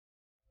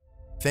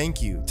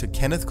Thank you to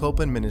Kenneth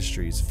Copeland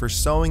Ministries for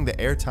sowing the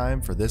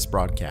airtime for this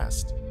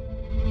broadcast.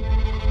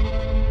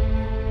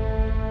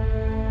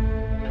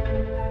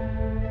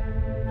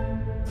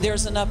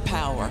 There's enough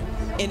power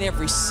in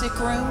every sick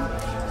room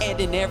and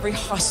in every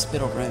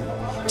hospital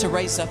room to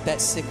raise up that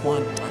sick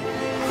one.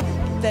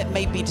 That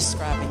may be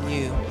describing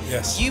you.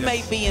 Yes. You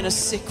may be in a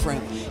sick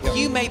room. Yep.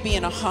 You may be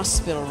in a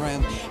hospital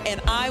room. And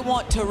I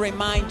want to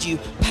remind you,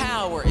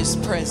 power is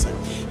present.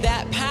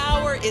 That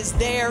power is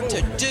there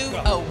to do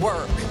a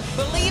work.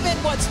 Believe in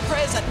what's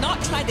present, not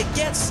trying to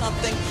get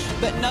something,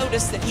 but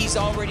notice that He's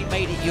already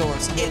made it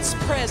yours. It's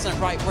present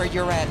right where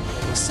you're at.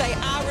 Say,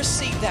 I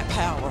receive that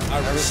power.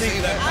 I receive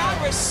that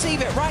power. I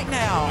receive it right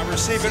now. I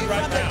receive it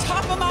right From now. the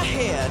top of my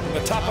head.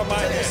 The top of my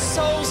to head. the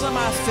soles of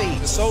my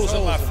feet. The soles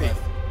of my feet.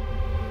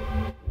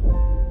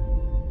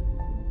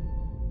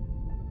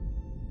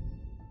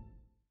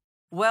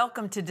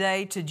 Welcome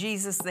today to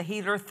Jesus the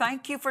Healer.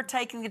 Thank you for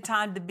taking the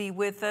time to be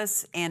with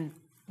us and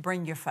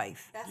bring your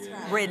faith. That's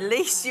right.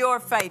 Release your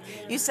faith.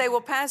 You say,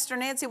 well, Pastor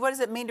Nancy, what does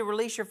it mean to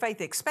release your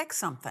faith? Expect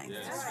something.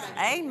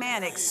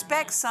 Amen.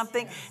 Expect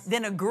something.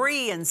 Then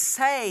agree and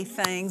say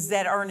things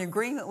that are in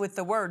agreement with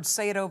the Word.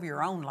 Say it over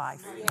your own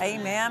life.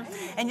 Amen.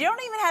 And you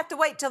don't even have to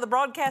wait till the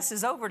broadcast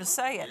is over to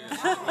say it.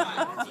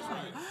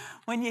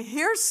 When you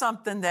hear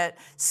something that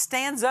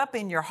stands up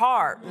in your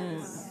heart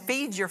and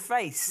feeds your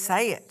faith,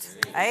 say it.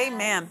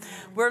 Amen.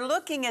 We're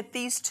looking at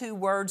these two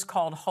words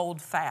called hold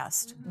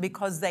fast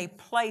because they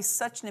play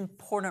such an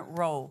important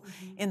role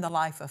in the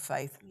life of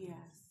faith. Yes.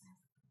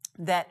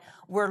 That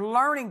we're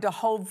learning to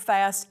hold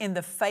fast in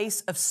the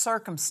face of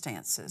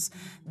circumstances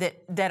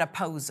that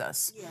oppose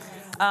us.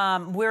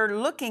 Yes. We're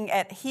looking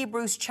at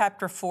Hebrews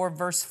chapter 4,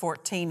 verse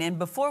 14. And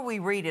before we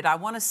read it, I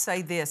want to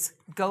say this.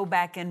 Go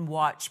back and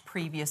watch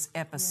previous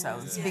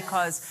episodes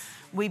because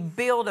we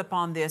build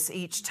upon this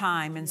each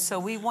time. And so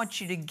we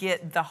want you to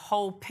get the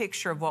whole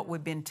picture of what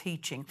we've been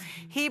teaching.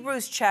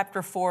 Hebrews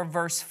chapter 4,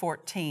 verse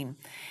 14.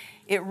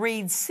 It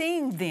reads,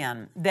 seeing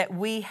then that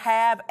we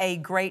have a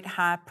great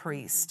high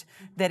priest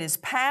that is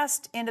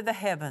passed into the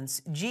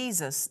heavens,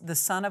 Jesus, the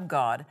Son of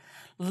God,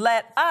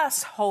 let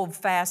us hold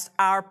fast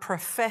our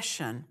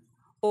profession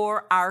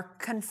or our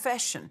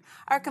confession.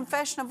 Our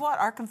confession of what?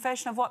 Our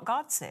confession of what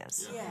God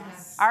says.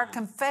 Yes. Our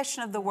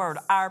confession of the Word,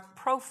 our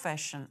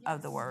profession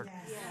of the Word,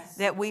 Yes.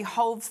 that we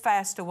hold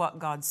fast to what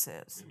God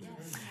says.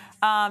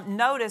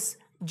 Notice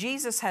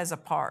Jesus has a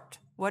part.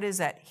 What is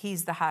that?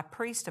 He's the high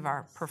priest of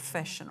our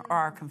profession or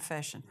our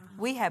confession.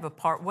 We have a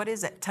part. What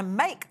is it? To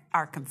make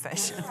our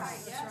confession.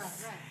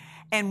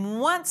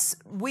 And once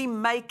we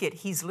make it,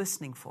 He's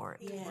listening for it.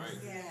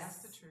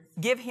 Yes.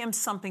 Give Him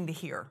something to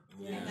hear.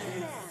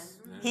 Yes.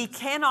 He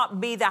cannot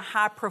be the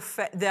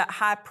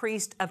high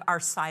priest of our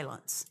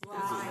silence,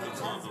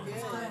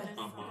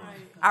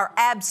 our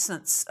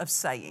absence of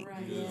saying,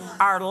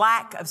 our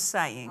lack of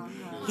saying.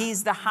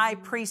 He's the high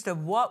priest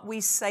of what we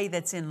say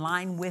that's in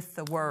line with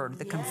the Word,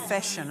 the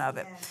confession of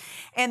it.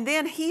 And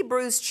then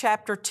Hebrews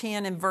chapter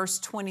 10 and verse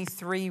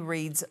 23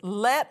 reads,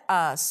 let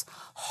us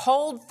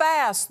hold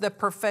fast the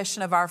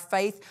profession of our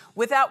faith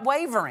without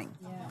wavering.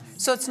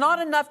 So it's not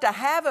enough to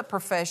have a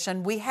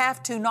profession. We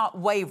have to not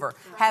waver,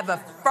 have a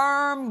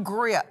firm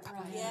grip,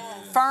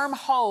 firm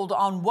hold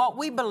on what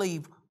we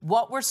believe,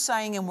 what we're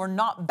saying, and we're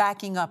not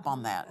backing up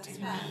on that.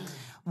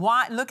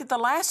 Why? Look at the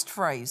last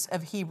phrase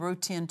of Hebrew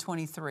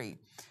 10:23.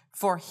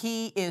 For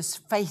He is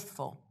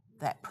faithful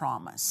that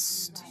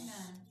promised.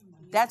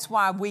 That's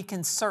why we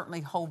can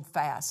certainly hold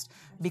fast,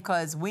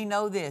 because we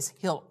know this,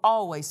 He'll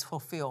always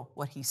fulfill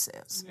what He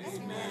says.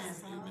 Amen.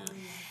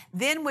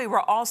 Then we were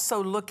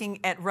also looking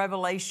at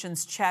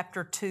Revelations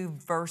chapter 2,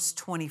 verse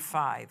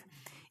 25.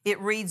 It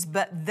reads,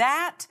 but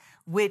that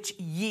which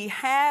ye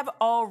have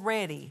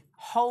already,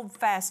 hold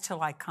fast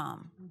till I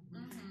come.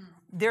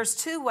 There's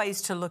two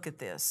ways to look at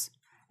this.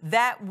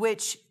 That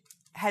which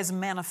has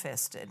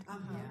manifested.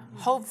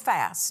 Hold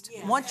fast.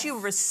 Once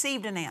you've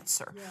received an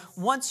answer,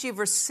 once you've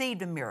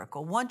received a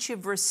miracle, once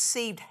you've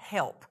received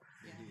help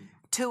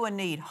to a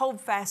need,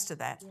 hold fast to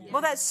that.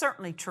 Well, that's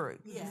certainly true.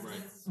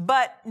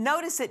 But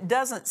notice it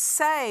doesn't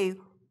say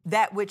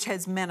that which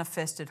has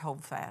manifested,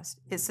 hold fast.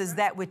 It says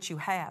that which you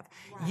have.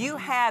 You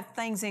have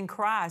things in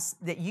Christ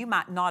that you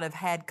might not have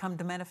had come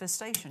to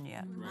manifestation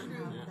yet.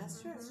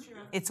 That's true.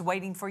 It's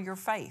waiting for your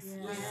faith.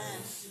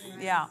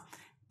 Yeah.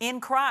 In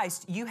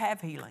Christ, you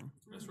have healing.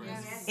 That's right.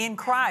 In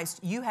Christ,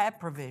 you have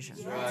provision.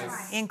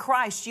 In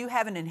Christ, you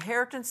have an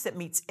inheritance that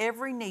meets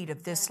every need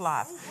of this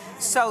life.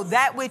 So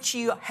that which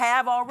you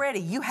have already,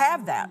 you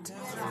have that.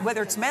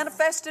 Whether it's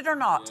manifested or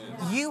not,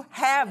 you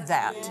have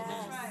that.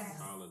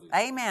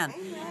 Amen.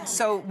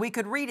 So we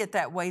could read it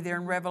that way there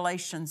in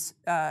Revelations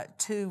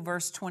 2,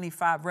 verse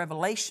 25,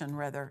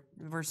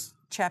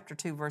 chapter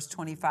 2, verse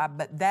 25,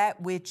 but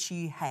that which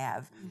ye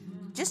have.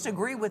 Just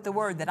agree with the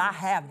word that I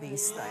have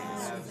these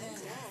things.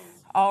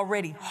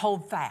 Already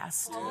hold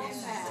fast.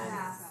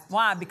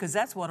 Why? Because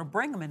that's what will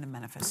bring them into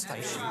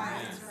manifestation.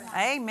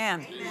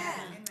 Amen.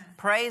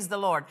 Praise the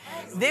Lord.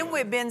 Then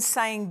we've been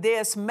saying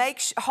this,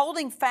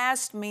 holding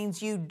fast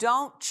means you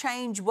don't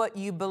change what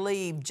you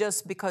believe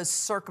just because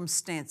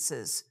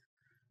circumstances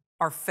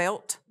are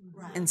felt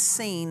and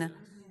seen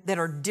that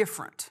are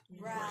different.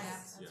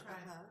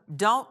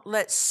 Don't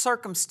let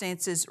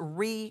circumstances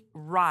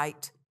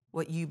rewrite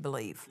what you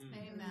believe.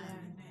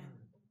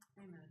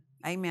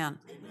 Amen.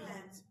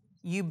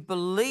 You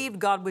believed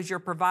God was your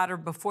provider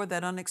before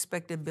that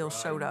unexpected bill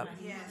showed up.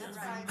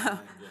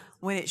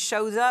 When it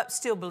shows up,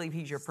 still believe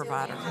He's your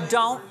provider.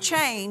 Don't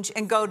change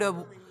and go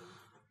to,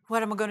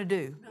 what am I going to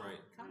do?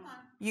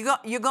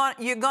 You're going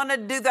to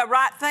do the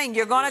right thing.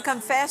 You're going to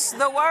confess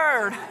the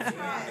word.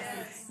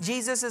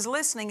 Jesus is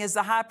listening as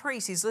the high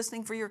priest. He's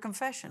listening for your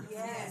confession.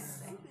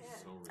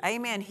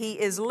 Amen. He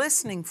is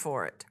listening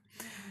for it.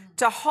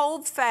 To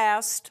hold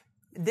fast,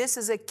 this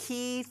is a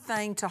key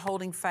thing to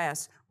holding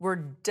fast. We're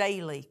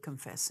daily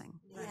confessing.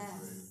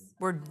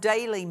 We're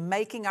daily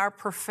making our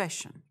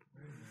profession.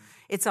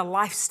 It's a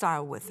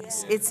lifestyle with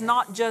us. It's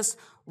not just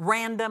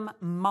random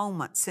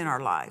moments in our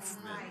life.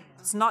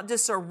 It's not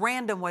just a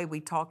random way we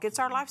talk. It's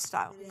our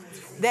lifestyle.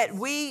 That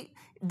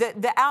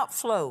the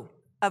outflow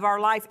of our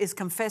life is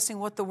confessing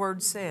what the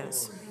Word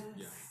says.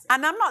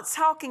 And I'm not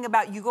talking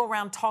about you go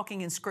around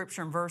talking in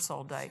Scripture and verse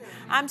all day.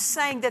 I'm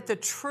saying that the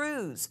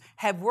truths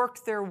have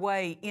worked their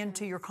way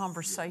into your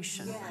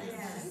conversation.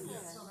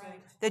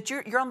 That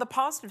you're on the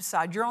positive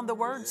side. You're on the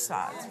Word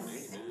side.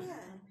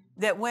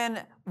 That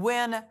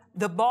when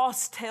the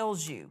boss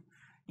tells you,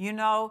 you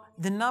know,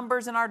 the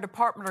numbers in our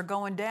department are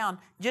going down,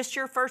 just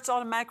your first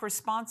automatic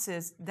response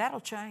is, that'll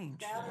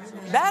change.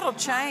 That'll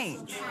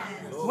change.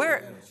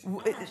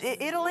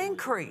 It'll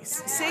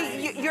increase.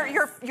 See,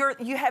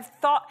 you have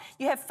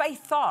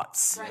faith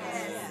thoughts.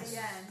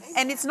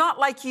 And it's not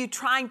like you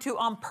trying to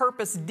on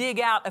purpose dig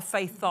out a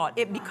faith thought.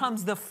 It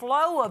becomes the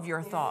flow of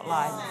your thought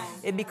life.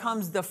 It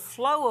becomes the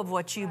flow of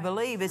what you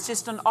believe. It's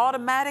just an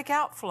automatic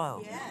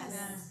outflow.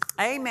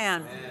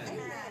 Amen.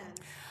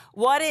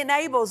 What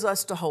enables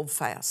us to hold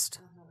fast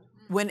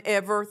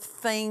whenever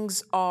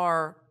things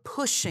are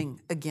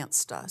pushing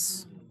against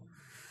us?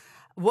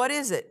 What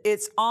is it?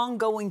 It's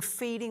ongoing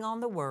feeding on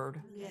the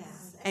Word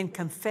and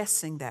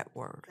confessing that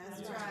Word.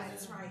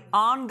 That's right.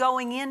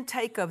 Ongoing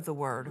intake of the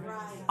Word.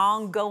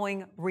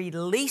 Ongoing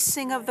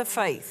releasing of the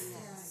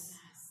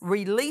faith.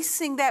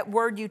 Releasing that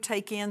Word you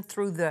take in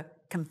through the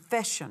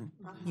confession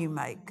you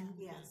make.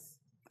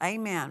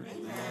 Amen.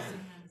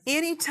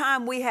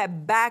 Anytime we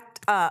have backed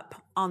up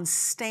on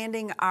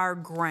standing our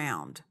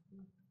ground,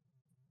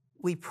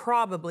 we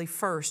probably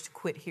first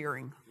quit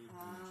hearing.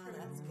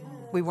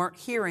 We weren't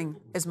hearing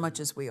as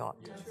much as we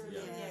ought.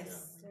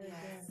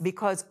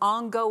 Because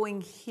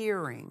ongoing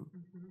hearing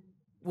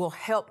will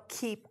help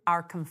keep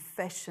our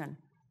confession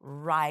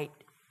right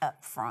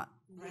up front.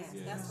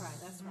 That's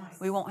right.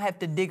 We won't have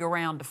to dig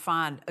around to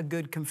find a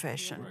good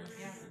confession.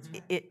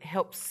 It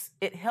helps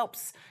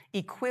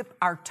equip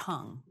our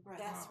tongue.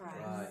 That's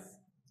right.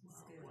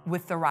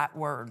 With the right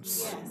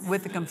words,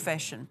 with the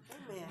confession.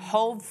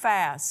 Hold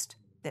fast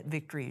that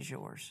victory is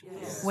yours.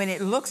 When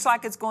it looks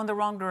like it's going the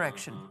wrong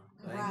direction,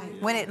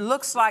 when it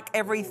looks like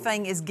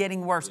everything is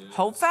getting worse,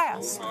 hold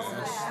fast.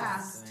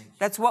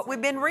 That's what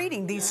we've been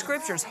reading, these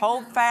scriptures.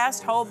 Hold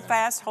fast, hold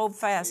fast, hold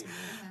fast.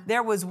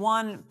 There was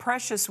one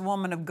precious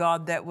woman of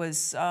God that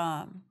was,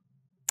 an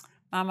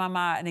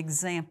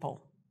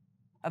example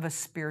of a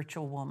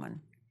spiritual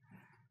woman.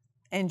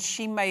 And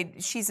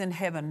she's in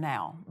heaven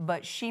now,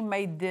 but she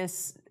made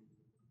this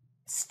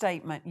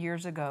statement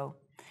years ago.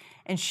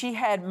 And she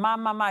had,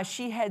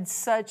 she had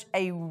such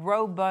a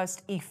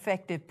robust,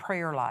 effective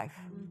prayer life.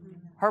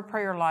 Her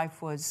prayer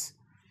life was,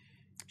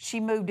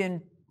 she moved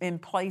in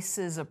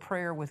places of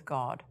prayer with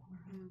God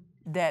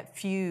that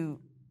few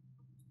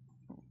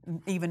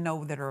even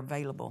know that are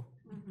available.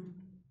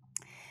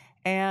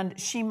 And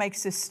she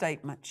makes this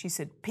statement. She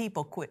said,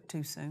 people quit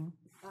too soon.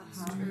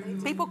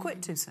 People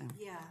quit too soon.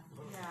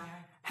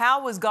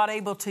 How was God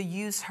able to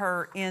use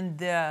her in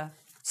the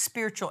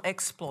spiritual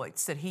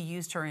exploits that He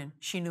used her in?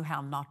 She knew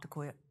how not to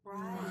quit.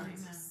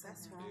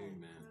 That's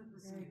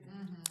right.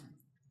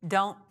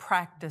 Don't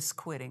practice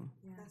quitting.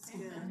 That's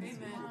good.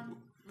 Amen.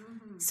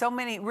 So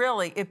many,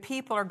 really, if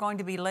people are going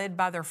to be led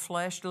by their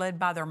flesh, led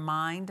by their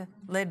mind,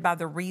 led by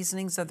the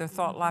reasonings of their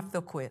thought life,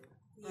 they'll quit.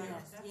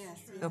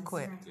 They'll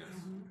quit.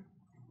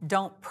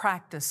 Don't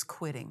practice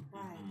quitting.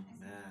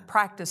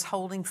 Practice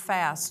holding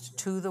fast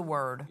to the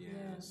Word.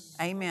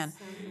 Amen.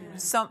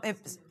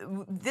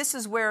 This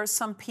is where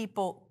some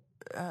people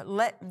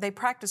they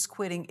practice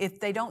quitting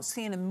if they don't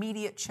see an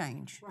immediate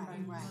change.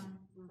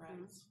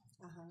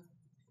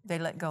 They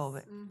let go of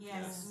it.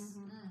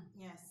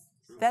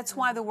 That's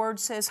why the Word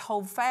says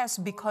hold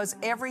fast, because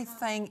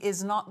everything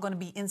is not going to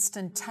be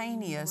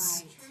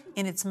instantaneous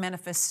in its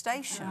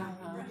manifestation.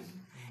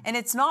 And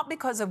it's not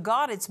because of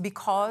God, it's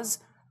because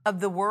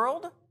of the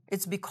world.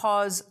 It's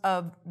because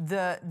of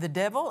the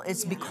devil.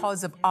 It's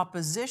because of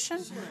opposition.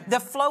 The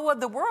flow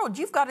of the world.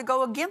 You've got to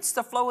go against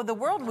the flow of the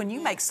world when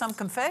you make some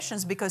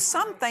confessions, because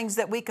some things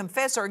that we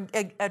confess are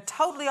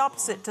totally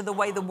opposite to the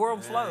way the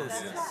world flows.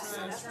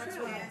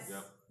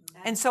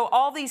 And so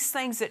all these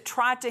things that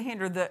try to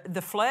hinder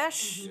the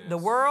flesh, the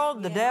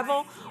world, the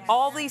devil,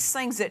 all these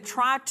things that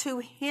try to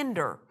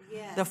hinder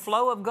the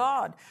flow of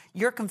God,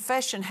 your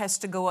confession has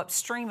to go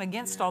upstream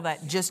against all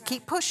that. Just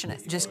keep pushing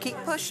it. Just keep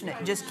pushing it.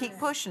 Just keep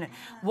pushing it.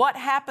 What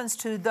happens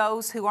to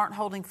those who aren't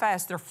holding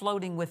fast? They're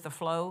floating with the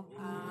flow.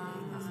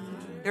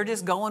 They're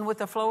just going with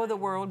the flow of the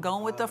world,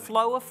 going with the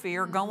flow of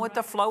fear, going with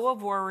the flow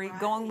of worry,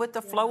 going with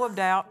the flow of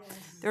doubt.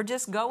 They're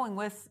just going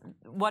with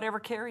whatever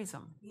carries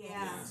them.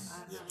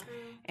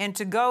 And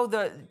to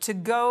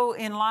go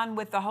in line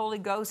with the Holy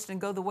Ghost and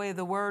go the way of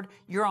the Word,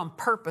 you're on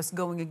purpose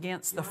going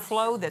against the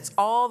flow that's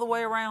all the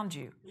way around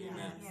you.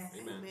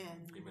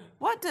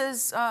 What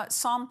does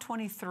Psalm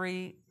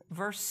 23,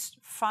 verse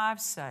 5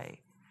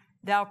 say?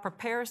 Thou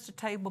preparest a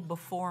table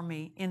before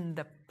me in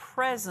the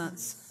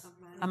presence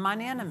of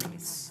mine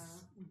enemies.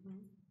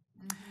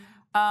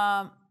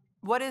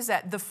 What is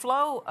that? The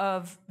flow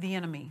of the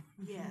enemy.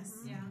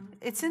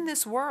 It's in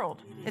this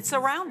world. It's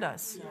around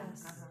us.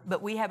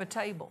 But we have a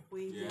table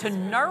to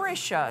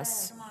nourish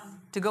us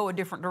to go a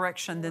different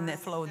direction than that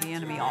flow of the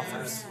enemy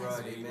offers.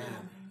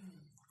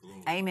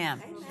 Amen.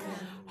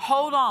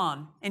 Hold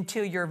on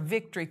until your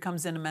victory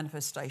comes into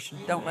manifestation.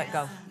 Don't let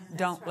go.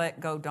 Don't let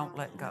go. Don't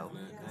let go.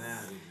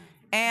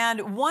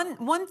 And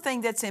one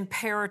thing that's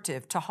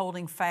imperative to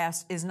holding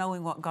fast is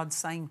knowing what God's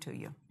saying to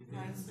you.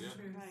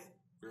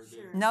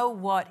 Know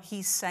what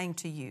He's saying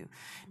to you.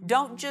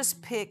 Don't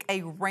just pick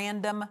a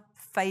random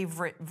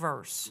favorite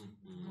verse.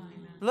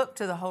 Look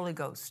to the Holy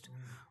Ghost.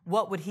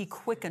 What would He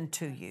quicken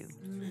to you?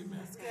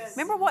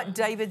 Remember what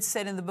David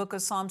said in the book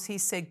of Psalms? He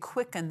said,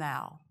 quicken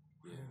thou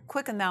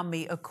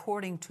me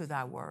according to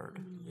thy word.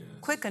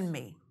 Quicken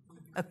me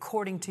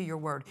according to your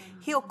word.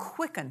 He'll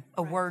quicken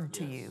a word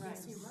to you.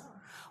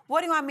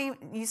 What do I mean?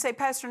 You say,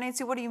 Pastor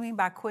Nancy, what do you mean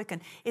by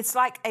quicken? It's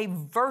like a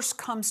verse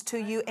comes to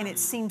you and it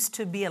seems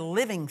to be a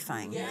living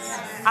thing.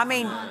 I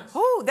mean,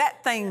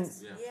 that thing...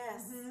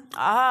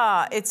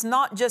 it's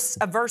not just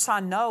a verse I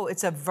know.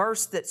 It's a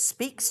verse that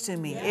speaks to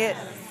me.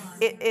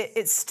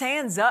 It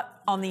stands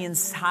up on the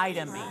inside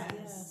of me.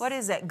 What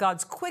is that?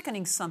 God's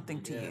quickening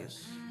something to you.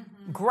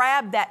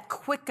 Grab that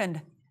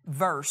quickened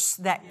verse,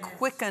 that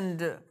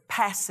quickened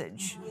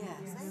passage.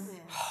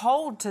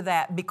 Hold to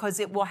that because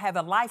it will have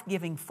a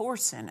life-giving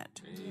force in it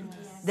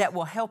that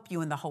will help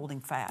you in the holding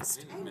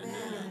fast.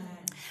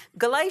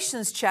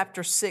 Galatians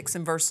chapter 6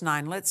 and verse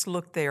 9. Let's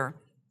look there.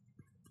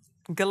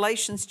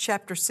 Galatians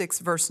chapter 6,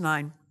 verse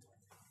 9.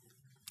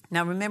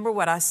 Now remember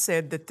what I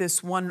said that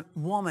this one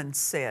woman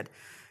said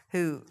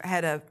who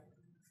had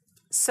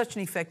such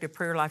an effective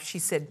prayer life. She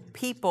said,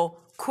 people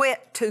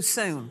quit too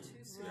soon.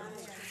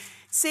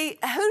 See,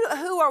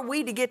 who are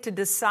we to get to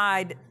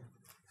decide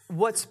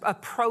what's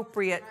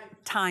appropriate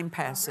time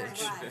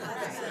passage?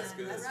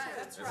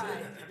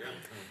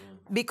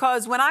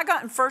 Because when I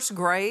got in first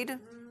grade,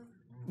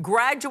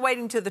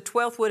 graduating to the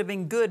 12th would have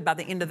been good by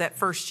the end of that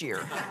first year.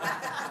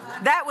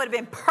 That would have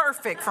been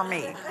perfect for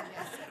me,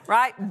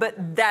 right?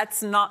 But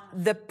that's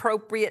not the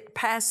appropriate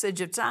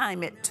passage of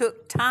time. It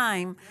took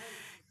time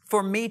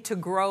for me to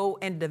grow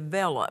and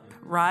develop,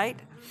 right?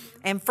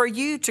 And for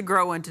you to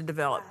grow and to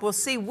develop. Well,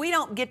 see, we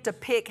don't get to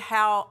pick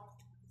how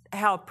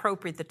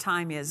appropriate the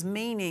time is,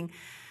 meaning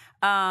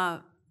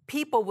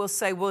people will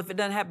say, well, if it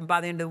doesn't happen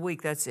by the end of the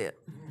week, that's it.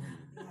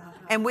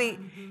 And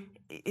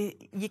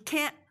you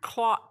can't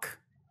clock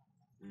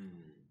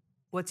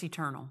what's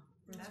eternal.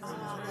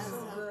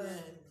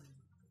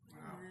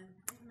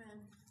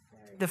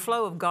 The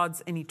flow of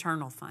God's an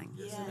eternal thing.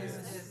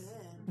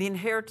 The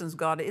inheritance of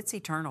God, it's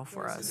eternal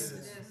for us.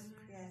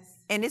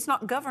 And it's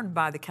not governed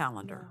by the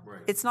calendar.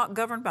 It's not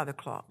governed by the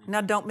clock.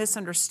 Now, don't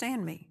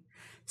misunderstand me.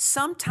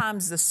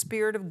 Sometimes the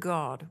Spirit of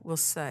God will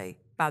say,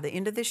 by the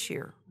end of this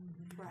year,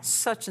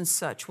 such and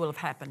such will have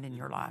happened in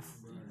your life.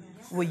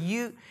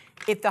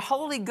 If the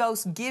Holy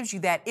Ghost gives you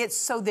that, it's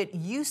so that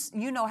you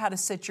know how to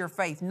set your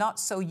faith, not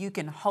so you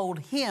can hold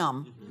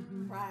Him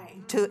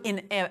to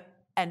in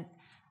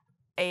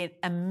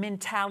a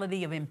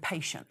mentality of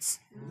impatience.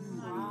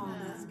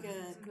 That's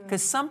good.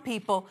 Because some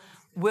people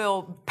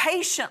will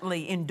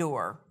patiently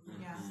endure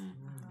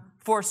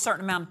for a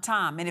certain amount of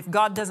time. And if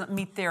God doesn't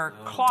meet their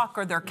clock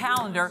or their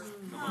calendar,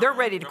 they're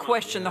ready to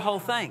question the whole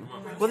thing.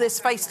 Well,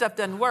 this faith stuff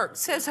doesn't work.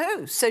 Says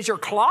who? Says your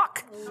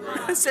clock?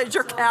 Says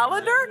your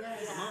calendar?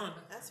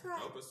 That's right.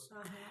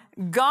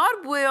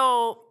 God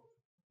will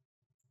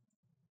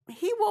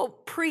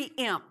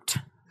preempt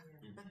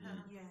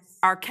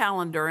our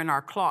calendar and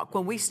our clock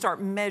when we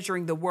start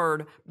measuring the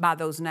Word by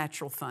those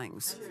natural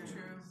things.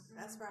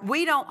 That's right.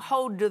 We don't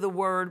hold to the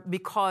Word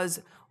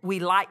because we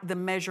like the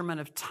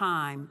measurement of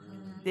time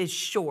is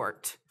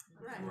short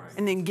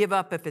and then give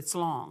up if it's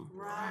long.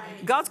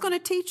 God's going to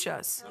teach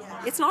us.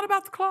 It's not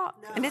about the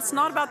clock and it's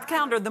not about the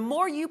calendar. The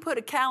more you put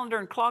a calendar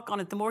and clock on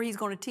it, the more He's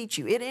going to teach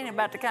you. It ain't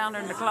about the calendar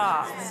and the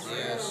clock.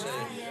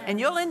 And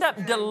you'll end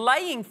up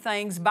delaying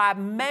things by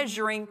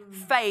measuring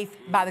faith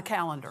by the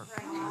calendar.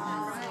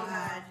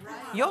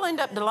 You'll end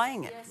up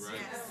delaying it.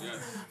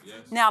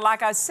 Now,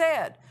 like I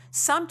said,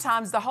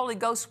 sometimes the Holy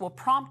Ghost will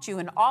prompt you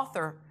and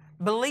author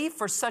Believe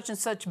for such and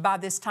such by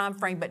this time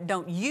frame, but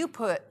don't you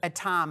put a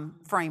time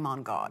frame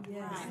on God.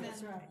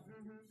 That's right.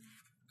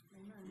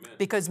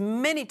 Because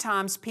many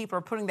times people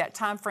are putting that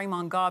time frame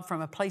on God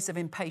from a place of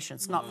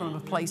impatience, not from a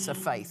place of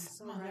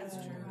faith. That's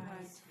true.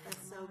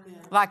 That's so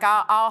good. Like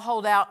I'll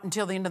hold out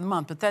until the end of the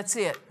month, but that's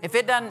it. If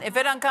it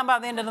doesn't come by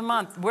the end of the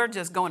month, we're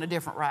just going a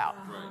different route.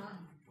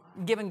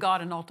 Giving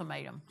God an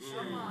ultimatum.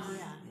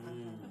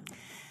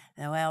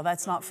 Well,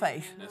 that's not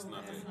faith. That's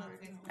not faith.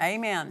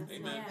 Amen.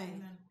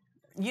 Amen.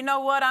 You know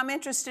what I'm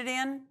interested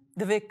in?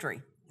 The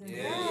victory.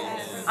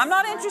 I'm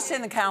not interested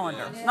in the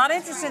calendar, not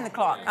interested in the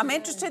clock. I'm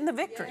interested in the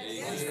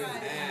victory.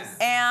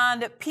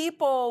 And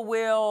people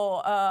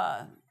will,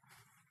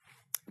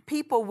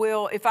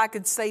 if I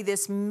could say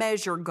this,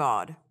 measure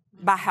God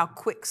by how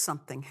quick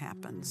something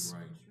happens.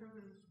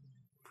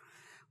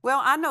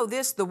 Well, I know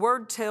this, the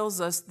Word tells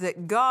us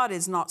that God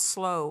is not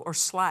slow or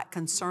slack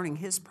concerning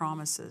His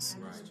promises.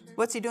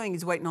 What's He doing?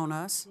 He's waiting on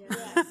us.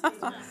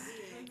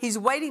 He's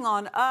waiting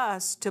on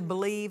us to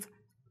believe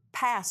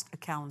past a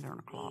calendar and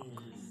a clock,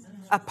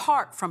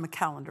 apart from a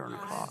calendar and a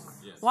clock.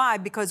 Why?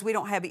 Because we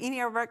don't have any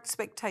of our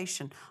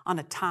expectation on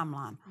a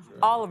timeline.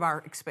 All of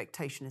our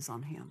expectation is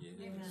on Him.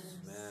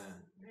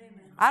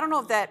 I don't know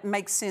if that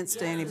makes sense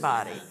to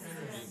anybody.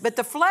 But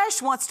the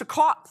flesh wants to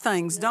clock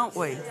things, don't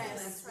we?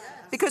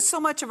 Because so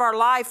much of our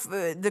life,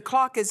 the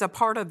clock is a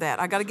part of that.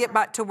 I got to get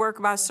back to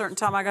work by a certain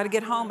time. I got to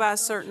get home by a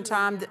certain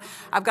time.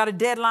 I've got a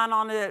deadline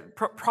on a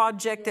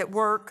project at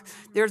work.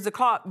 There's the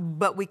clock,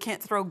 but we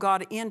can't throw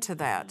God into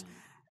that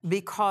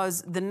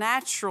because the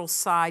natural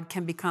side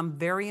can become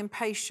very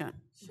impatient.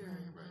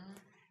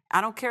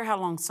 I don't care how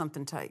long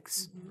something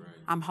takes.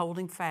 I'm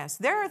holding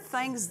fast. There are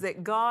things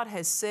that God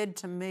has said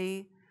to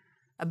me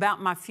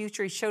about my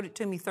future. He showed it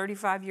to me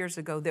 35 years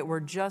ago that we're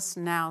just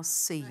now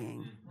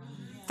seeing.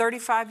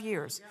 35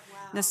 years.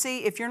 Now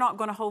see, if you're not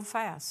going to hold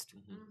fast,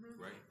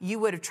 you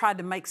would have tried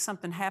to make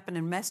something happen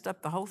and messed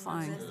up the whole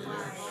thing.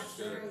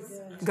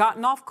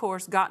 Gotten off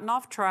course, gotten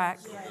off track,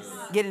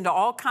 get into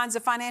all kinds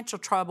of financial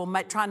trouble,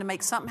 trying to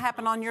make something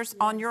happen on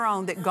your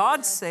own that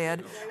God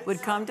said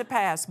would come to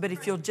pass. But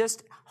if you'll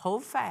just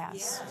hold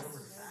fast.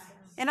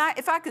 And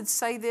if I could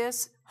say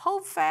this,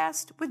 hold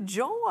fast with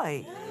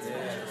joy.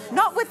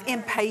 Not with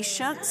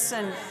impatience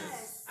and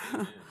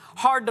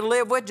hard to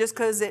live with just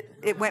because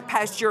it went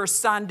past your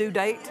assigned due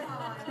date.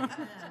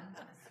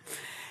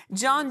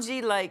 John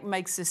G. Lake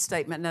makes this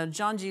statement. Now,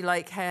 John G.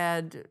 Lake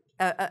had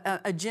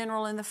a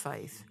general in the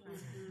faith.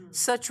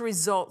 Such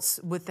results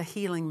with the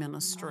healing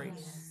ministry.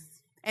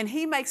 And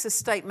he makes a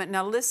statement.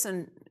 Now,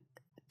 listen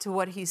to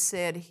what he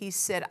said. He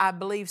said, I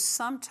believe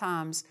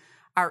sometimes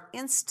our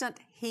instant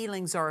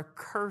healings are a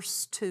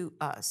curse to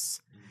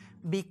us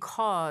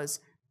because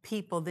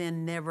people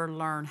then never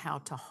learn how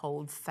to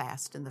hold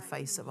fast in the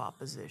face of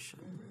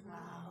opposition.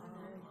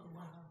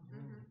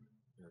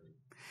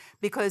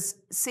 Because,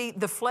 see,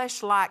 the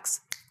flesh likes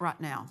right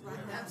now.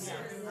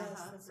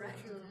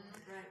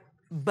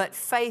 But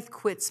faith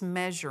quits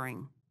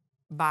measuring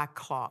by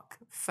clock.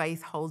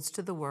 Faith holds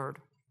to the Word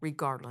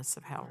regardless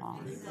of how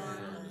long.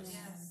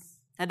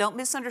 Now, don't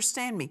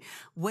misunderstand me.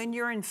 When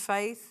you're in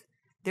faith,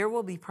 there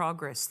will be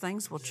progress.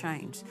 Things will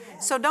change.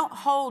 So don't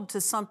hold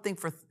to something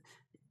for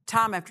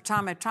time after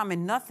time after time,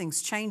 and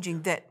nothing's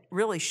changing that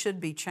really should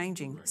be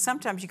changing.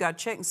 Sometimes you got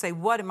to check and say,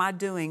 what am I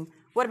doing?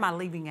 What am I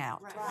leaving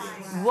out?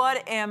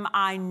 What am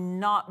I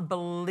not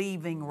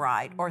believing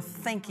right or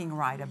thinking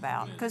right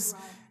about? Because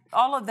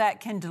all of that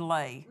can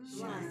delay,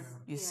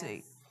 you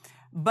see.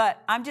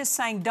 But I'm just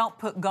saying, don't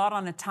put God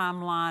on a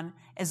timeline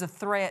as a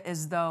threat,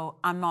 as though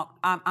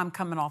I'm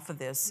coming off of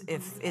this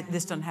if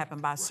this doesn't happen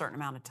by a certain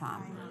amount of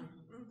time.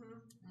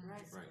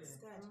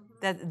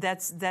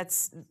 That's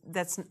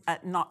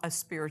not a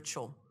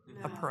spiritual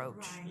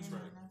approach.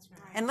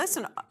 And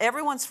listen,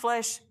 everyone's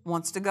flesh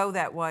wants to go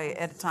that way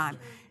at a time.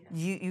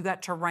 You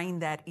got to rein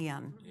that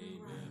in.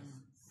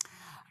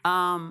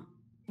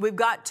 We've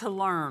got to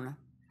learn,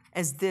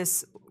 as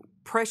this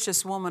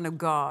precious woman of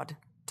God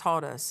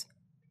taught us,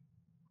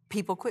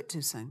 people quit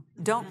too soon.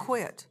 Don't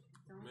quit.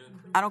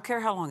 I don't care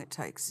how long it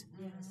takes.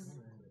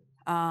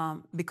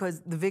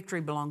 Because the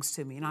victory belongs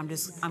to me, and I'm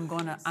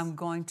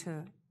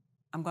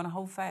going to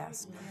hold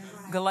fast.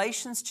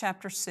 Galatians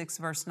chapter 6,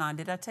 verse 9.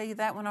 Did I tell you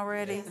that one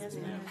already?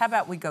 How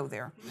about we go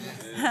there?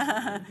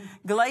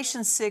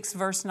 Galatians 6,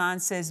 verse 9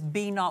 says,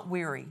 be not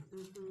weary.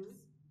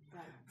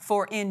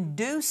 For in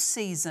due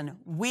season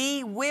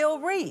we will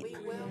reap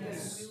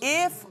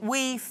if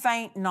we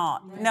faint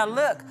not. Now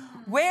look,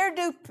 where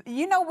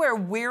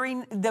weary,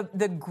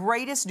 the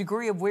greatest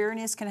degree of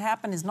weariness can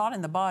happen is not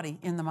in the body,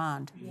 in the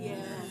mind. Yes,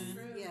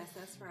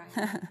 that's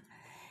right.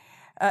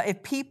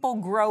 If people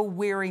grow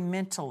weary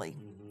mentally,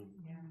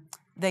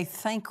 they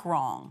think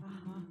wrong,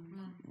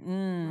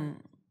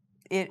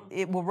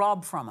 it will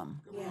rob from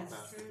them.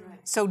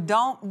 So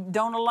don't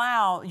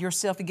allow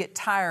yourself to get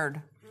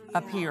tired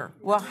up here.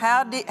 Well,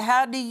 how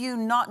do you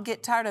not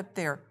get tired up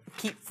there?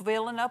 Keep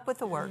filling up with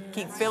the Word.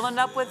 Keep filling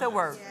up with the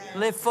Word.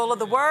 Live full of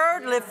the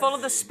Word, live full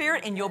of the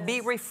Spirit, and you'll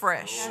be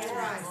refreshed.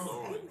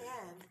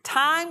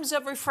 Times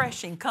of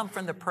refreshing come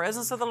from the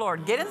presence of the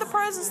Lord. Get in the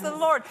presence of the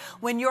Lord.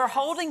 When you're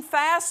holding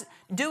fast,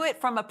 do it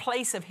from a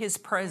place of His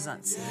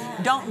presence.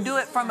 Don't do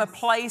it from a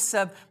place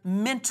of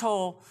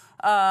mental,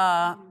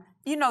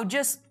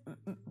 just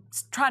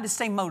trying to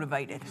stay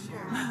motivated.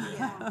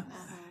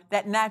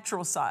 That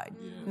natural side.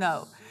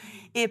 No.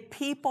 If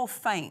people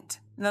faint,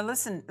 now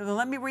listen,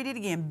 let me read it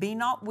again. Be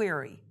not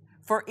weary,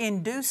 for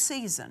in due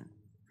season.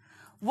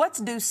 What's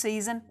due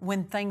season?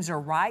 When things are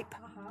ripe.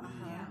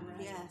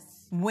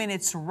 Yes. When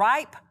it's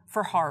ripe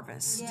for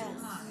harvest. Yes.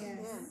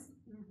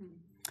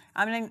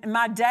 I mean,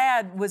 my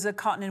dad was a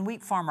cotton and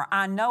wheat farmer.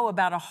 I know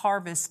about a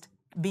harvest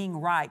being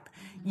ripe.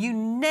 You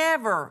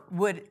never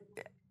would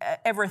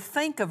ever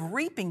think of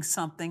reaping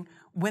something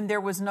when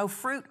there was no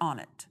fruit on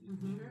it,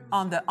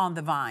 on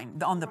the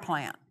vine, on the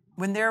plant.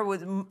 When there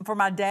was, for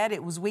my dad,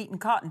 it was wheat and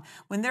cotton.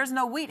 When there's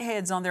no wheat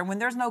heads on there, when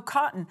there's no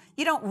cotton,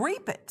 you don't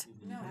reap it.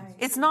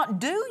 It's not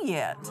due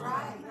yet.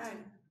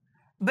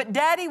 But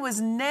Daddy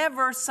was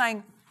never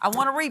saying, I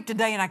want to reap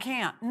today and I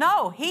can't.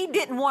 No, he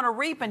didn't want to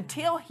reap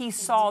until he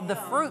saw the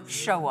fruit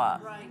show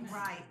up.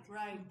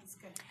 Right.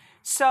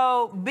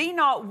 So be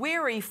not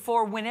weary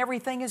for when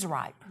everything is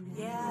ripe.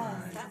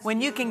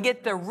 When you can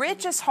get the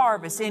richest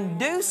harvest in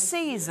due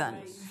season,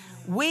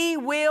 we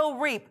will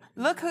reap.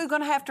 Look who's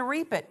going to have to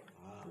reap it.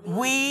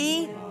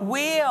 We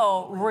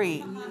will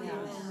reap.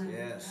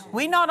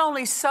 We not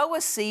only sow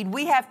a seed,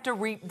 we have to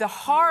reap the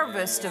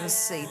harvest of a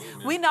seed.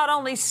 We not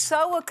only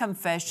sow a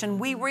confession,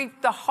 we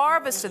reap the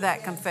harvest of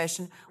that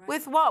confession.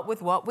 With what?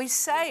 With what we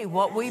say,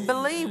 what we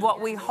believe,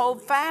 what we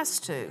hold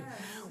fast to.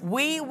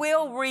 We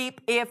will reap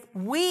if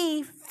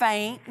we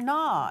faint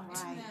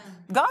not.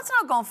 God's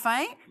not going to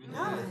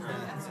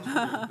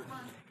faint.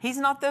 He's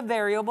not the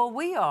variable,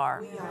 we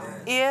are.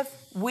 If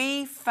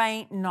we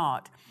faint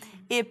not.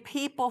 If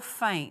people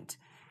faint,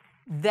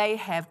 they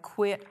have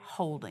quit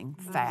holding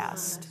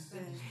fast.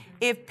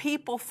 If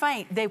people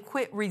faint, they've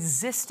quit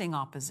resisting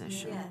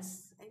opposition.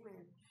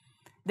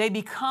 They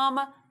become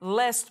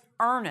less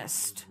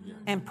earnest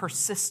and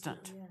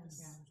persistent.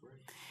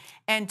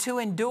 And to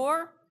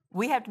endure,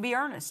 we have to be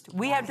earnest.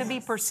 We have to be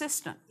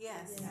persistent.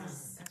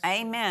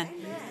 Amen.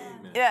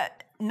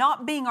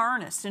 Not being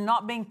earnest and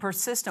not being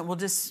persistent, we'll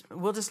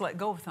just let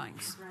go of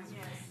things.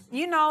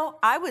 You know,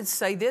 I would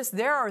say this,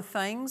 there are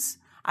things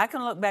I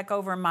can look back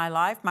over in my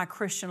life, my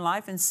Christian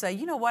life, and say,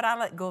 you know what, I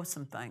let go of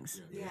some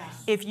things.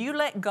 If you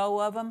let go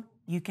of them,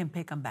 you can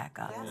pick them back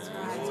up.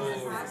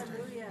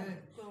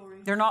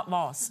 They're not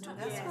lost.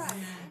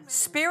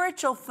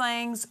 Spiritual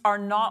things are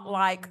not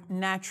like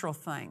natural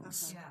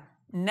things.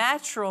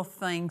 Natural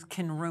things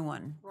can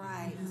ruin,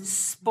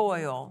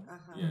 spoil,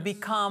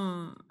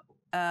 become,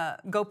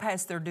 go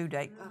past their due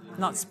date,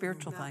 not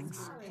spiritual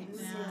things.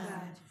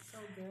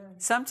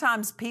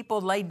 Sometimes people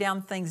laid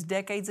down things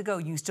decades ago.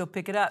 You can still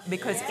pick it up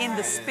because in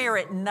the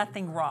spirit,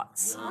 nothing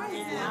rots.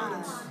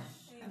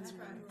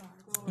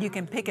 You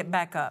can pick it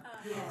back up.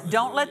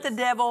 Don't let the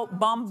devil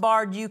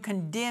bombard you,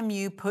 condemn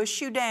you, push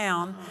you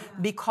down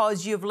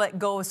because you've let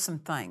go of some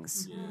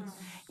things.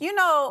 You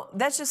know,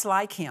 that's just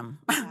like him.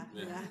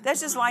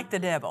 That's just like the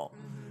devil.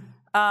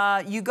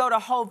 You go to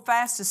hold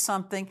fast to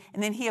something,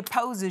 and then he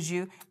opposes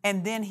you,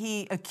 and then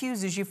he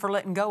accuses you for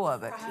letting go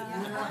of it.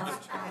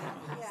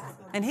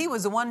 And he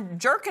was the one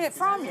jerking it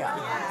from you,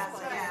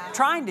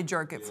 trying to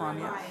jerk it from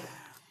you.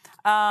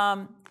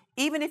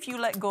 Even if you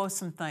let go of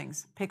some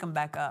things, pick them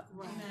back up.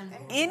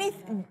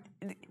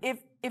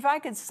 If I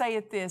could say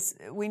it this,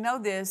 we know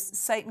this,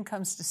 Satan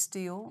comes to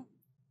steal,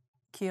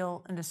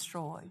 kill, and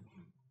destroy.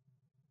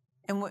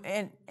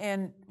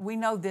 And we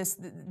know this,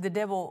 the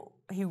devil,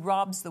 he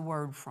robs the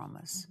word from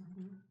us.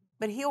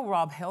 But he'll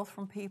rob health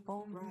from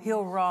people.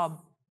 He'll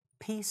rob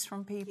peace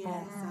from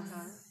people.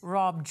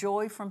 Rob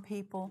joy from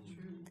people.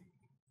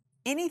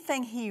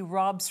 Anything he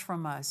robs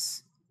from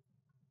us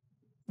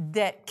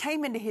that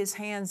came into his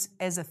hands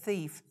as a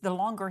thief, the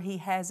longer he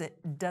has it,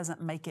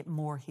 doesn't make it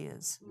more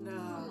his.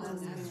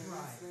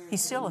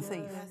 He's still a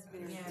thief.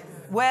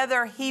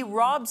 Whether he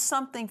robbed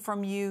something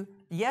from you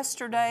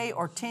yesterday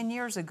or 10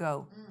 years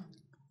ago,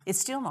 it's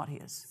still not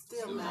his.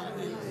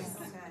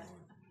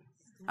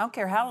 I don't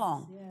care how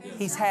long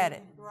he's had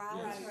it.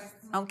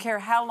 I don't care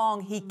how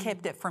long he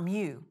kept it from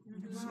you.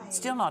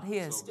 Still not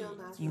his.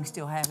 You can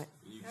still have it.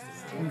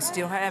 You can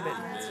still have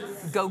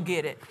it. Go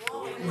get it.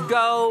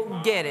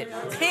 Go get it.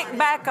 Pick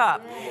back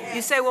up.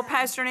 You say, well,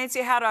 Pastor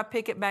Nancy, how do I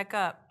pick it back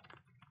up?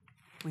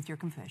 With your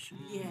confession.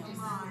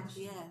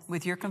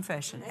 With your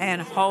confession.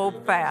 And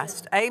hold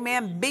fast.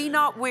 Amen. Be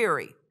not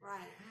weary.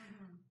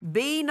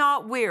 Be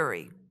not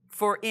weary.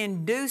 For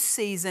in due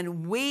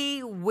season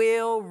we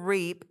will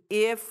reap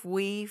if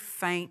we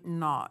faint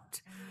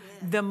not.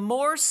 The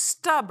more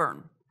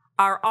stubborn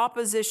our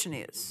opposition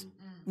is,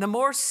 the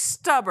more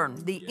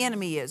stubborn the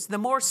enemy is, the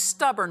more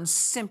stubborn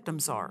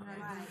symptoms are,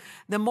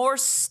 the more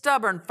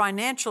stubborn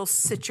financial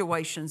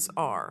situations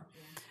are,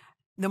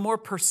 the more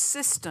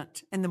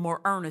persistent and the more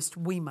earnest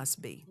we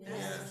must be.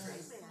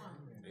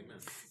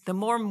 The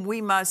more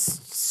we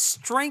must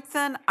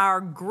strengthen our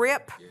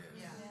grip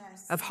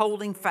of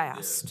holding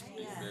fast.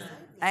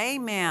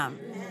 Amen.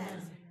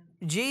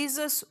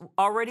 Jesus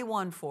already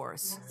won for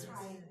us.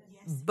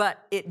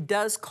 But it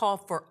does call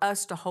for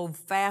us to hold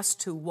fast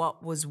to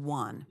what was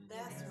won.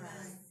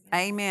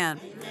 Amen.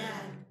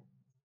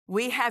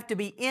 We have to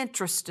be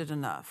interested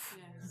enough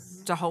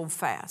to hold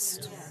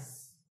fast.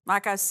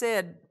 Like I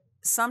said,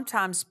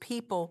 sometimes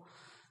people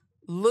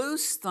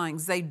lose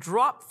things. They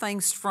drop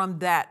things from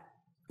that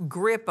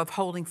grip of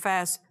holding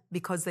fast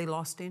because they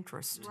lost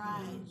interest.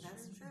 Right,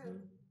 that's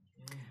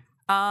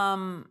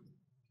true.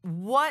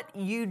 What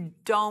you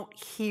don't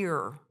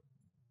hear,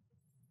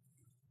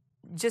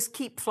 just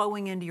keep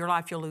flowing into your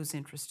life, you'll lose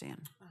interest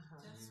in.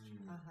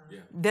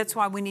 That's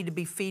why we need to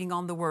be feeding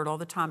on the Word all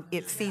the time.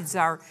 It feeds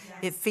our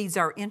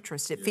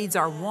interest. It feeds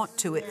our want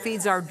to. It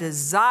feeds our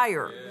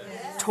desire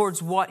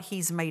towards what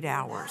He's made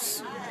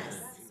ours.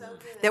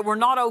 That we're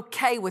not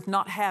okay with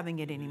not having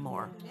it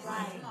anymore.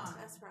 Right,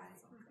 that's right.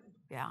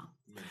 Yeah.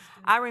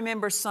 I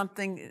remember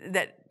something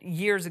that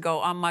years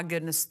ago, oh my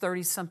goodness,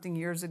 30-something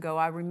years ago,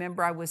 I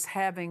remember I was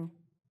having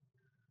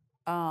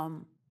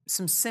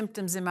some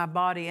symptoms in my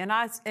body. And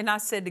I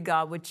said to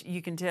God, which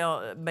you can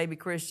tell, baby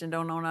Christian,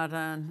 don't know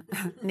nothing,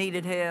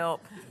 needed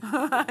help,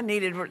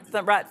 needed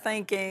right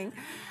thinking.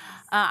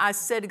 I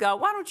said to God,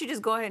 why don't you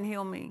just go ahead and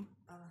heal me?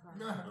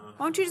 Why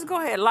don't you just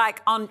go ahead?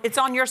 Like it's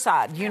on your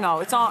side, you know,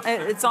 it's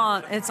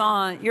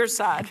on your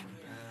side.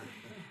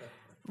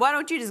 Why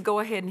don't you just go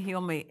ahead and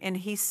heal me? And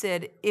He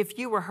said, if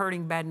you were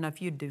hurting bad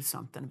enough, you'd do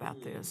something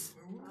about this.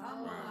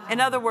 In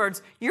other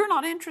words, you're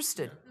not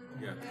interested.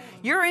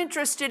 You're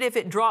interested if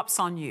it drops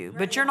on you,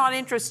 but you're not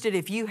interested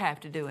if you have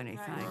to do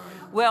anything.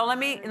 Well, let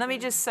me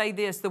just say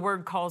this. The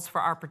Word calls for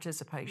our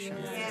participation.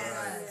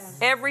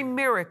 Every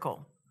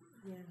miracle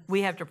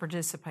we have to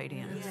participate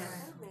in.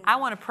 I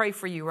want to pray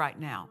for you right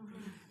now.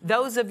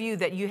 Those of you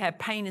that you have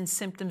pain and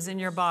symptoms in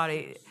your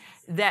body,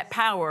 that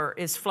power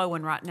is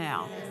flowing right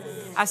now.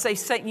 I say,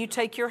 Satan, you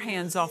take your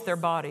hands off their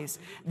bodies.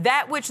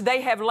 That which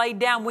they have laid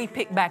down, we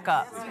pick back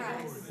up.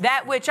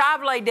 That which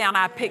I've laid down,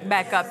 I pick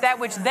back up. That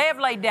which they have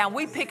laid down,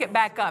 we pick it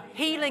back up.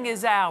 Healing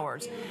is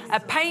ours. A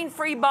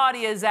pain-free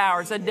body is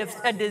ours. A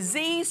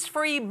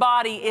disease-free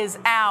body is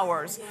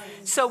ours.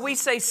 So we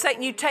say,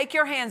 Satan, you take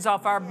your hands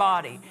off our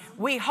body.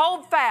 We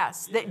hold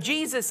fast that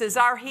Jesus is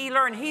our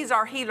healer and He's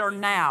our healer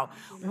now.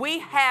 We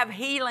have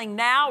healing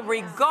now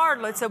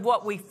regardless of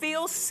what we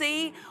feel,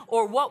 see,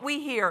 or what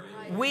we hear.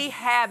 We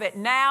have it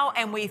now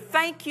and we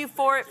thank you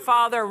for it,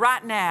 Father,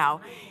 right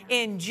now.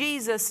 In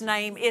Jesus'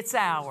 name, it's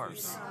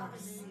ours.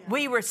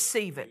 We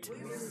receive it.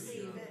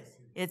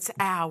 It's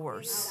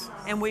ours.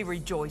 And we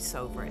rejoice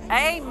over it.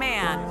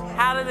 Amen.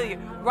 Hallelujah.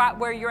 Right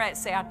where you're at,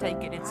 say, I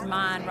take it. It's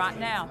mine right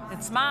now.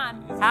 It's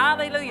mine.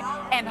 Hallelujah.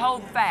 And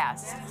hold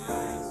fast.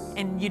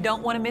 And you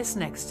don't want to miss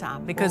next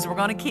time because we're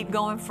going to keep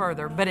going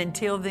further. But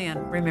until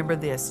then, remember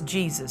this.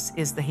 Jesus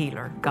is the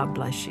healer. God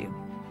bless you.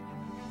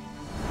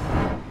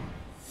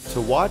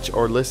 To watch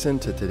or listen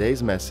to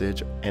today's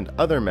message and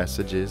other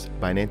messages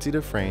by Nancy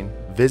Dufresne,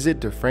 visit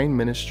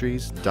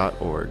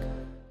DufresneMinistries.org.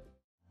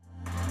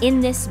 In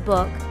this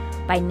book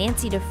by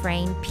Nancy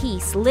Dufresne,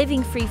 Peace,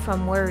 Living Free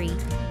from Worry,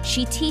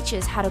 she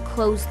teaches how to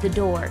close the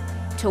door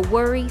to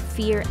worry,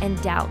 fear, and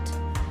doubt.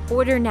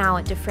 Order now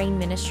at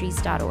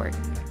DufresneMinistries.org.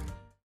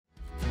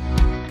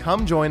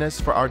 Come join us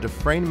for our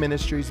Dufresne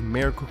Ministries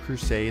Miracle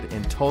Crusade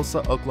in Tulsa,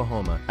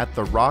 Oklahoma at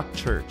the Rock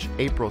Church,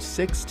 April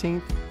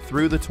 16th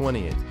through the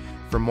 20th.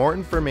 For more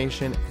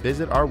information,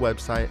 visit our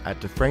website at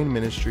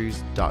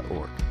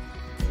DufresneMinistries.org.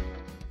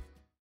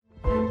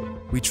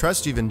 We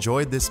trust you've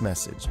enjoyed this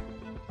message.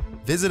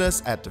 Visit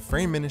us at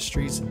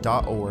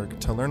DufresneMinistries.org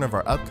to learn of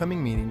our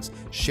upcoming meetings,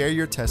 share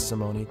your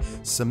testimony,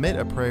 submit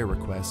a prayer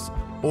request,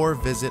 or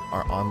visit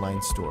our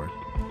online store.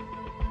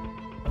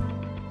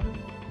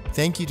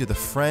 Thank you to the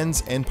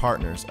friends and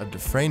partners of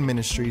Dufresne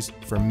Ministries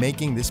for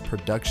making this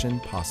production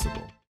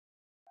possible.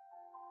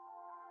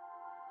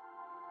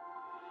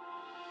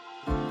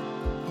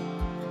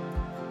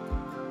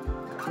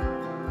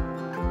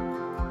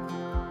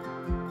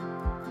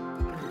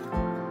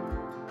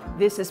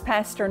 This is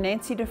Pastor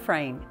Nancy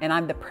Dufresne, and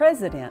I'm the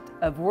president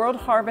of World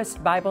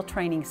Harvest Bible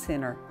Training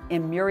Center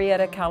in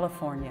Murrieta,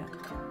 California.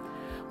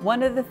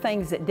 One of the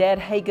things that Dad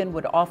Hagin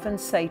would often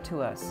say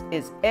to us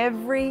is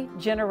every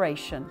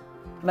generation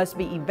must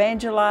be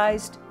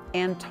evangelized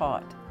and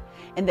taught,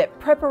 and that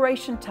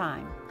preparation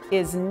time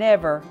is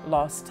never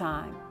lost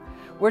time.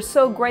 We're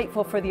so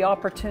grateful for the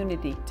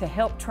opportunity to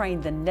help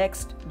train the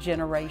next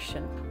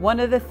generation. One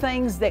of the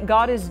things that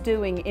God is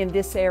doing in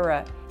this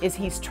era is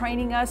He's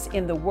training us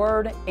in the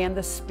Word and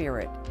the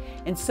Spirit.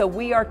 And so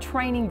we are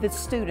training the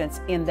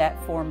students in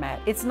that format.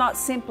 It's not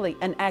simply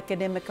an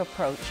academic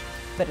approach,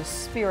 but a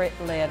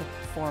Spirit-led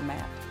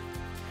format.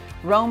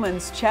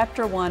 Romans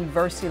chapter 1,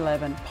 verse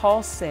 11,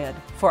 Paul said,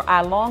 "For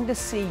I long to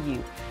see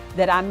you,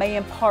 that I may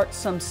impart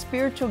some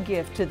spiritual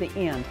gift to the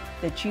end,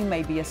 that you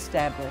may be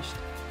established."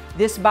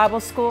 This Bible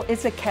school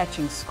is a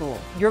catching school.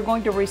 You're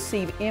going to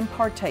receive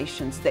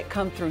impartations that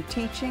come through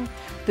teaching,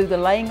 through the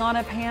laying on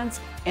of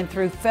hands, and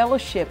through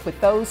fellowship with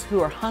those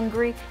who are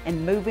hungry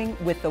and moving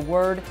with the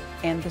Word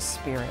and the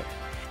Spirit.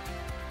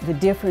 The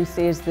difference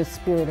is the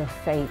spirit of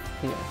faith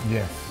here.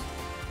 Yes.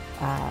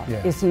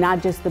 It's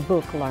not just the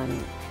book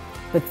learning.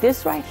 But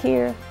this right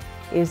here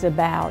is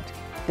about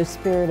the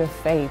spirit of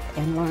faith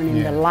and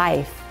learning the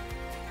life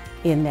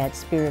in that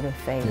spirit of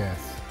faith.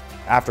 Yes.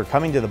 After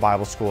coming to the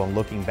Bible school and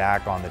looking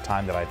back on the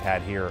time that I've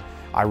had here,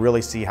 I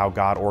really see how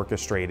God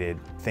orchestrated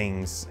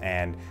things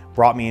and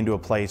brought me into a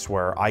place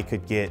where I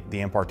could get the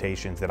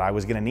impartations that I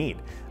was going to need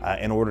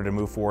in order to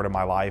move forward in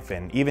my life.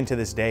 And even to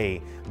this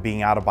day,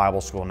 being out of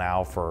Bible school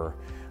now for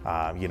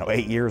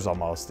 8 years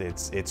almost,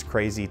 it's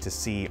crazy to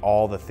see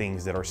all the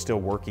things that are still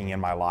working in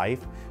my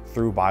life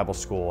through Bible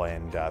school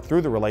and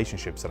through the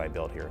relationships that I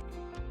built here.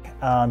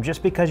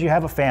 Just because you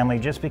have a family,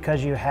 just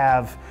because you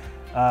have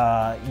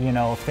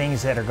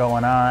things that are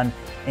going on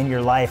in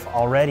your life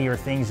already, or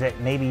things that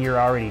maybe you're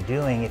already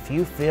doing, if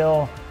you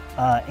feel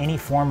any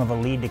form of a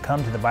lead to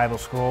come to the Bible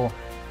school,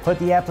 put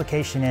the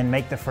application in,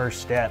 make the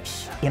first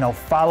steps.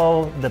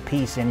 Follow the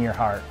peace in your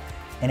heart.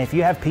 And if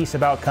you have peace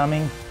about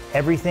coming,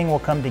 everything will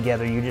come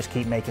together. You just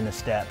keep making the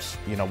steps.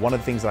 One of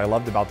the things that I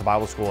loved about the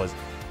Bible school is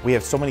we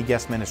have so many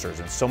guest ministers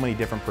and so many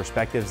different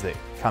perspectives that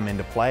come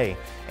into play,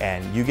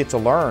 and you get to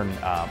learn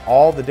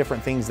all the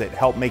different things that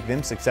help make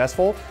them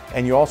successful,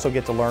 and you also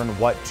get to learn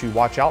what to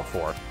watch out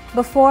for.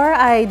 Before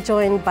I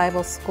joined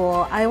Bible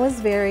school, I was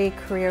very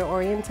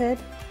career-oriented.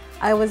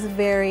 I was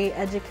very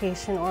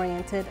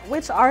education-oriented,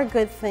 which are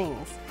good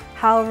things.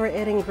 However,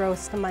 it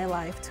engrossed my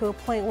life to a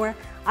point where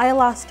I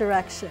lost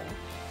direction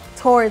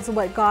towards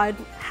what God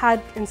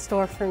had in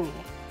store for me.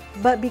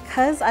 But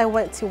because I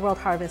went to World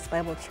Harvest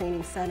Bible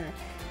Training Center,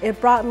 it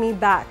brought me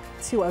back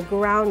to a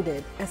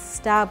grounded,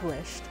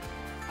 established,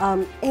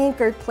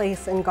 anchored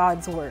place in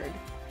God's Word.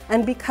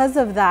 And because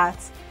of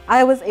that,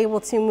 I was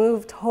able to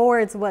move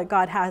towards what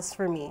God has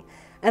for me.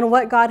 And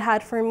what God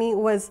had for me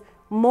was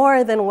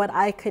more than what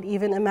I could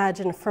even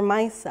imagine for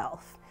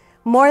myself,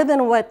 more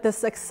than what the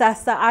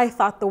success that I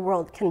thought the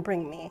world can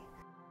bring me.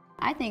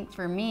 I think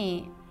for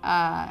me,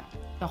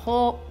 the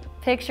whole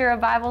picture of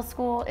Bible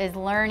school is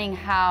learning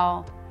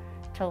how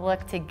to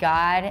look to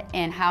God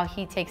and how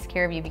He takes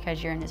care of you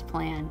because you're in His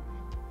plan.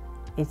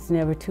 It's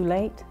never too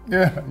late.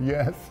 Yeah,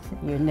 yes.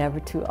 You're never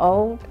too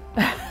old.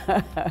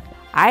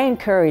 I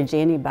encourage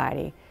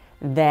anybody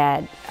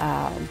that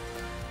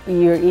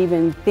you're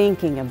even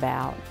thinking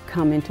about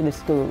coming to the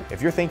school.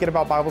 If you're thinking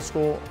about Bible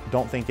school,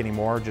 don't think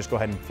anymore. Just go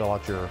ahead and fill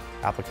out your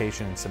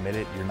application and submit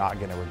it. You're not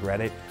going to regret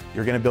it.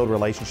 You're going to build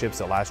relationships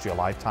that last you a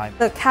lifetime.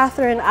 The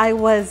Catherine I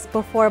was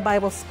before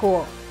Bible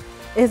school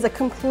is a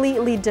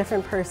completely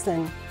different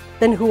person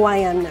than who I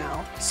am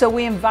now. So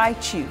we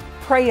invite you,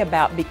 pray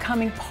about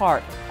becoming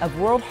part of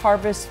World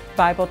Harvest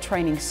Bible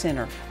Training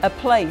Center, a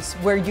place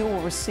where you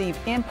will receive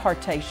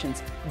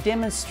impartations,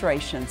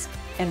 demonstrations,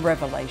 and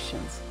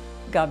revelations.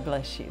 God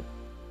bless you.